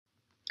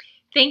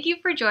Thank you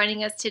for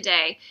joining us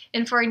today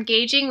and for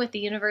engaging with the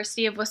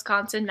University of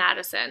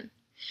Wisconsin-Madison.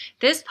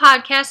 This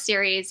podcast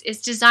series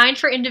is designed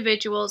for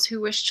individuals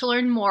who wish to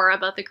learn more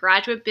about the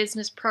graduate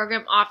business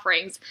program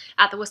offerings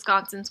at the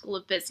Wisconsin School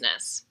of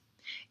Business.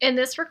 In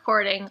this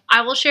recording,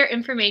 I will share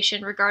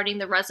information regarding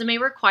the resume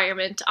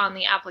requirement on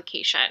the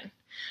application.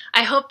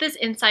 I hope this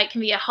insight can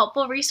be a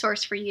helpful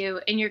resource for you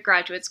in your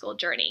graduate school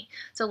journey.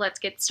 So let's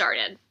get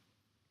started.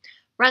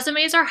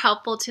 Resumes are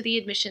helpful to the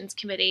admissions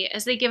committee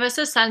as they give us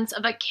a sense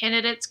of a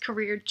candidate's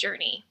career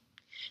journey.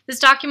 This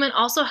document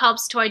also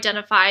helps to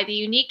identify the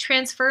unique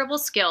transferable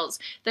skills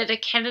that a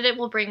candidate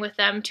will bring with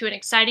them to an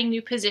exciting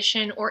new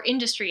position or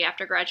industry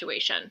after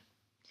graduation.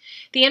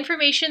 The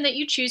information that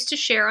you choose to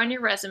share on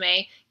your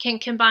resume can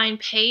combine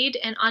paid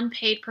and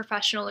unpaid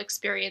professional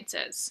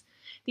experiences.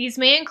 These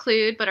may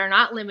include, but are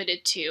not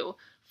limited to,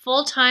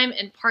 full-time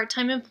and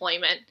part-time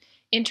employment,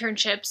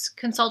 internships,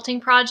 consulting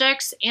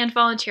projects, and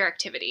volunteer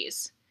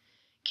activities.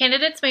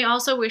 Candidates may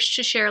also wish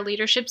to share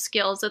leadership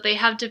skills that they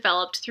have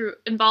developed through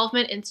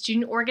involvement in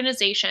student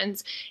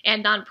organizations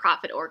and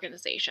nonprofit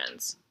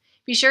organizations.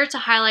 Be sure to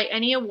highlight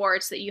any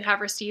awards that you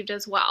have received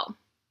as well.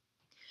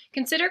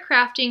 Consider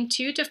crafting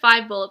 2 to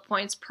 5 bullet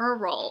points per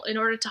role in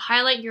order to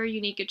highlight your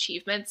unique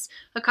achievements,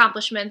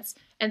 accomplishments,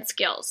 and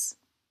skills.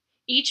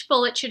 Each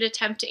bullet should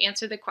attempt to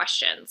answer the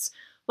questions: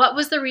 what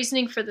was the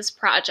reasoning for this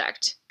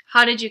project?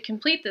 How did you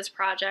complete this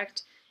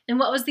project? And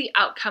what was the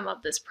outcome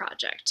of this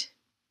project?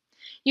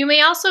 You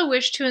may also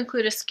wish to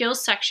include a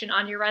skills section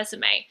on your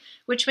resume,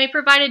 which may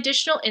provide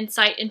additional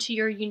insight into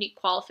your unique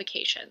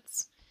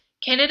qualifications.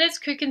 Candidates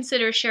could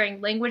consider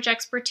sharing language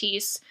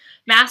expertise,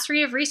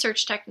 mastery of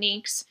research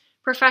techniques,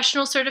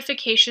 professional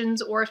certifications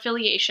or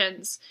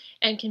affiliations,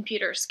 and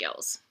computer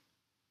skills.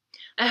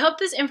 I hope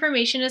this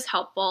information is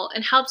helpful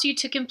and helps you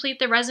to complete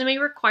the resume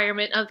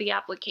requirement of the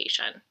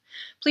application.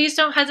 Please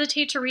don't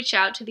hesitate to reach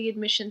out to the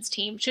admissions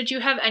team should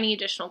you have any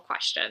additional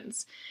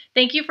questions.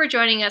 Thank you for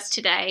joining us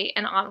today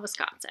and on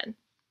Wisconsin.